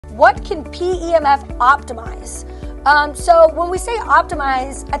what can PEMF optimize? So when we say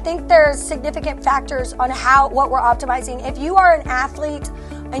optimize, I think there's significant factors on what we're optimizing. If you are an athlete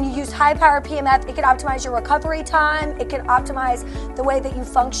and you use high power PEMF, it can optimize your recovery time. It can optimize the way that you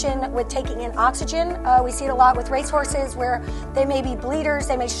function with taking in oxygen. We see it a lot with racehorses where they may be bleeders,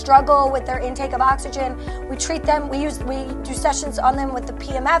 they may struggle with their intake of oxygen. We treat them, we do sessions on them with the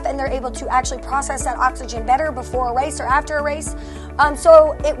PEMF, and they're able to actually process that oxygen better before a race or after a race.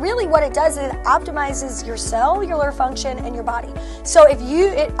 So it really, what it does is it optimizes your cellular function and your body. So it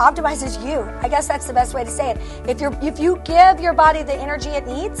optimizes you. I guess that's the best way to say it. If you give your body the energy it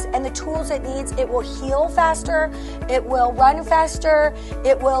needs and the tools it needs, it will heal faster, it will run faster,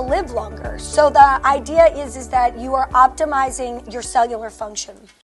 it will live longer. So the idea is that you are optimizing your cellular function.